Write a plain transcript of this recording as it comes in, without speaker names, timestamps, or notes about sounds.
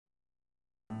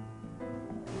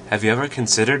Have you ever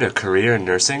considered a career in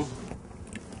nursing?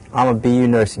 I'm a BU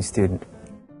nursing student.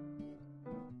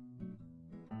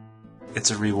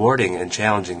 It's a rewarding and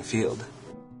challenging field.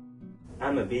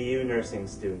 I'm a BU nursing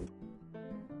student.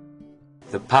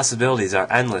 The possibilities are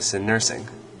endless in nursing.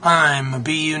 I'm a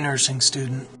BU nursing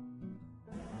student.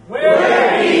 We're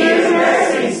BU